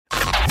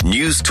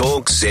News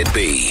Talk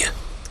ZB.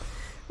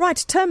 Right,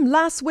 Tim,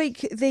 last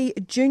week the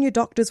junior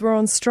doctors were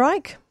on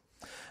strike.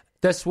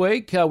 This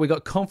week, we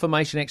got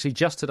confirmation actually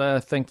just today, I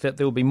think, that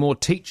there will be more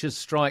teachers'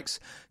 strikes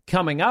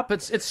coming up.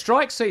 It's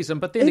strike season,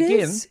 but then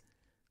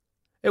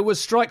it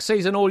was strike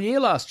season all year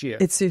last year.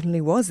 It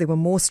certainly was. There were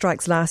more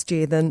strikes last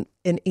year than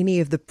in any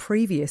of the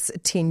previous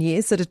 10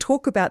 years. So to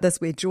talk about this,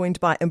 we're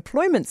joined by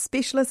employment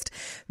specialist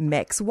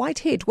Max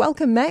Whitehead.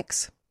 Welcome,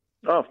 Max.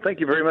 Oh, thank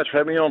you very much for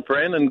having me on,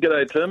 Fran, and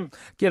g'day, Tim.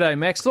 G'day,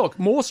 Max. Look,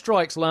 more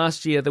strikes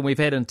last year than we've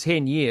had in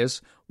 10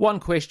 years. One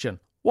question,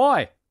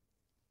 why?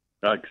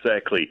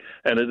 Exactly,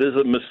 and it is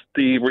a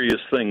mysterious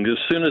thing. As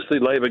soon as the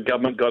Labor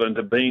government got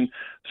into being,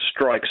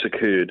 strikes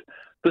occurred.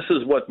 This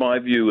is what my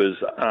view is.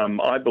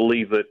 I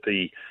believe that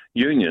the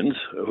unions,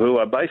 who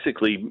are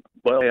basically,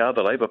 well, they are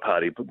the Labor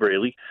Party,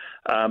 really,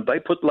 they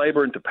put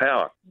Labor into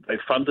power. They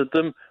funded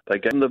them, they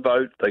gave them the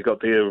vote, they got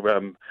their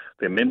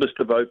members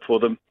to vote for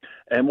them.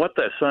 And what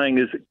they're saying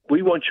is,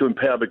 we want you in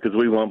power because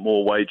we want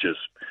more wages.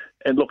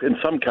 And look, in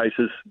some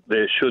cases,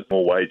 there should be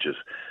more wages.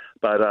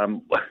 But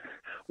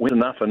when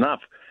enough,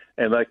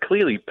 and they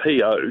clearly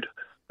PO'd,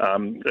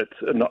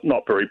 it's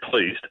not very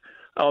pleased,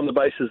 on the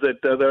basis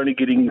that they're only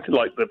getting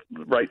like the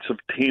rates of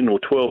 10 or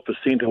 12%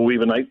 or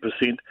even 8%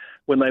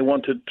 when they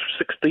wanted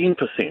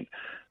 16%.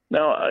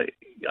 Now, I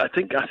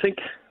think,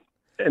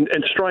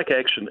 and strike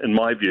action, in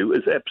my view,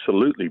 is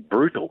absolutely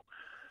brutal.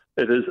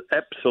 It is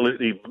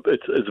absolutely,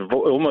 it's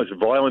almost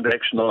violent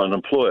action on an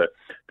employer.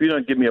 If you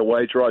don't give me a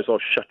wage rise, I'll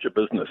shut your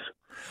business.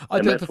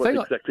 And that's what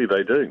exactly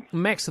they do.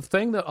 Max, the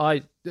thing that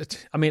I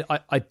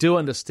do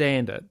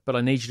understand it, but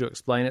I need you to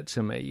explain it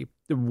to me.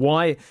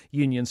 Why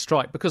unions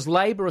strike? Because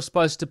Labor are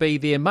supposed to be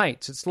their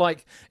mates. It's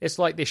like they're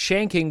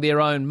shanking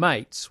their own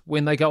mates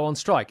when they go on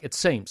strike, it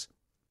seems.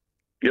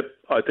 Yep,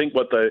 I think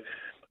I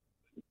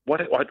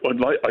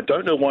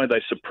don't know why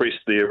they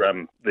suppressed their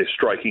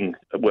striking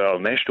while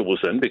National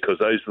was in, because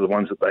those are the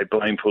ones that they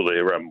blame for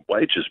their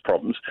wages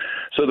problems.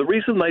 So the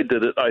reason they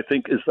did it, I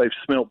think, is they've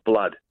smelt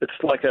blood. It's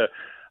like a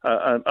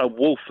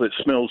wolf that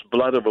smells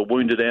blood of a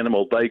wounded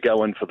animal. They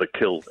go in for the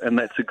kill, and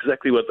that's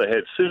exactly what they had.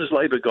 As soon as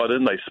Labor got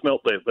in, they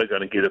smelt that they're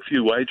going to get a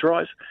few wage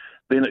rise.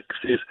 Then it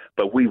says,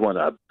 but we want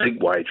a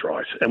big wage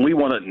rise, and we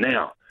want it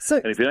now.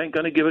 And if you ain't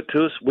going to give it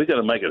to us, we're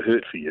going to make it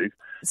hurt for you.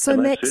 So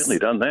and Max, they've certainly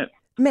done that.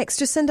 Max,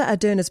 Jacinda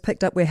Ardern has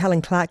picked up where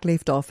Helen Clark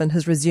left off and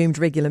has resumed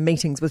regular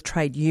meetings with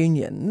trade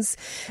unions.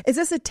 Is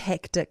this a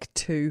tactic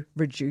to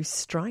reduce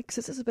strikes?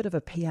 Is this a bit of a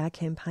PR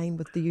campaign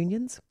with the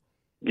unions?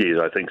 Yes,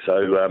 I think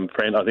so,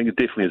 Fran. I think it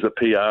definitely is a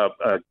PR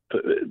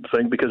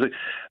thing, because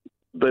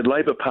the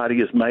Labor Party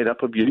is made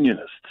up of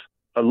unionists.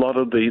 A lot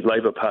of the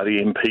Labor Party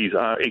MPs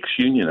are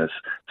ex-unionists,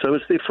 so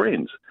it's their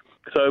friends.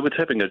 So it's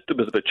having a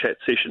bit of a chat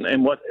session,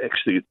 and what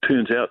actually it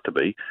turns out to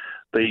be,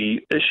 the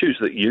issues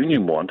that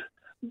union want,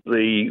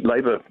 the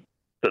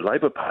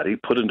Labor Party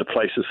put into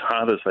place as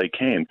hard as they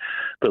can.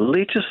 The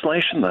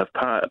legislation they're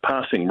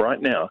passing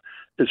right now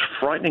is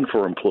frightening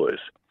for employers.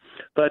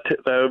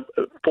 They're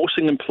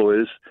forcing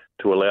employers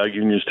to allow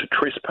unions to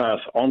trespass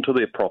onto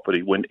their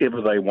property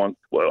whenever they want,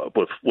 well,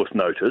 with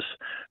notice,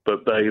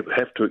 but they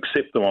have to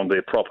accept them on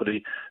their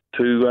property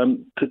to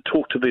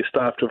talk to their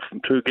staff to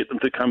get them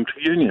to come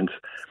to unions.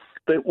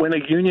 That when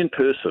a union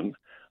person,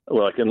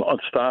 like a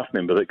staff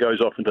member that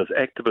goes off and does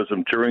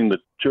activism during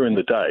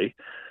the day,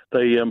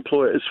 the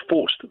employer is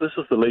forced, this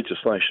is the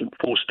legislation,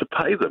 forced to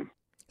pay them.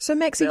 So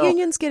Max, are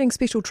unions getting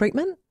special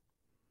treatment?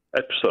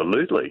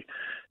 Absolutely.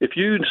 If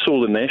you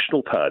saw the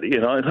National Party,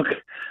 and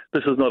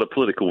this is not a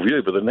political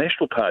view, but the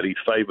National Party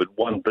favoured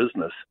one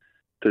business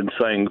in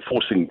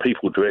forcing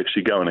people to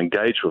actually go and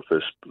engage with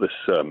this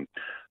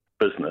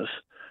business,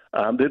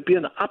 there'd be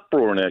an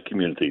uproar in our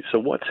community. So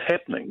what's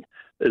happening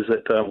is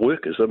that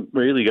workers are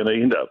really going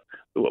to end up,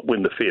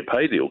 when the fair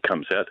pay deal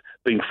comes out,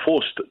 being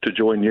forced to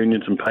join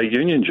unions and pay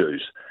union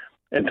dues.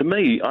 And to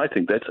me, I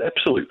think that's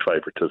absolute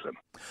favouritism.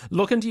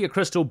 Look into your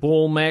crystal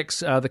ball,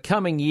 Max. The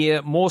coming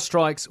year, more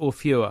strikes or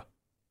fewer?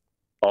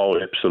 Oh,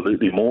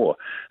 absolutely more.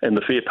 And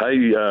the fair pay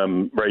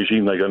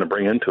regime they're going to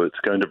bring into it's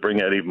going to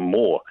bring out even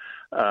more.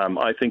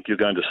 I think you're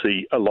going to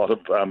see a lot of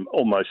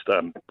almost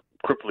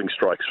crippling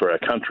strikes for our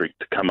country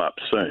to come up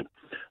soon.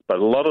 But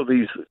a lot of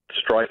these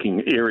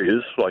striking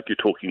areas, like you're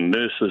talking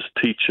nurses,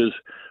 teachers,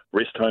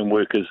 rest home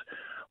workers,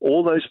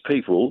 all those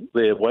people,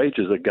 their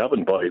wages are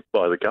governed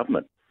by the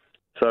government.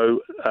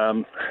 So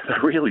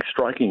they're really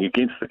striking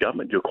against the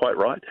government. You're quite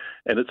right.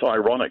 And it's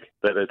ironic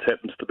that it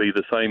happens to be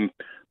the same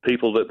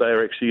people that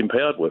they're actually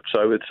empowered with.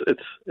 So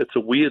it's a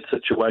weird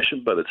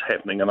situation, but it's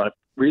happening. And I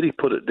really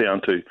put it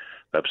down to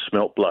they've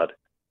smelt blood.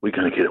 We're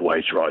going to get a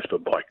wage rise,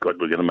 but by God,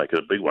 we're going to make it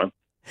a big one.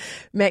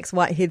 Max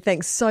Whitehead,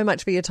 thanks so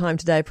much for your time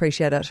today.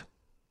 Appreciate it.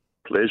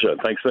 Pleasure.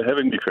 Thanks for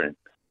having me, friend.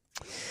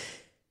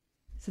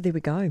 So there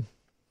we go.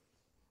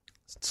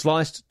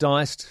 Sliced,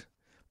 diced.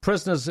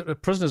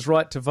 Prisoners'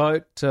 right to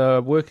vote,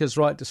 workers'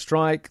 right to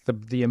strike,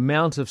 the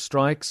amount of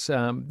strikes.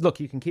 Look,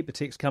 you can keep the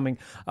text coming,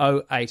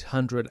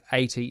 0800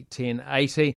 80 1080.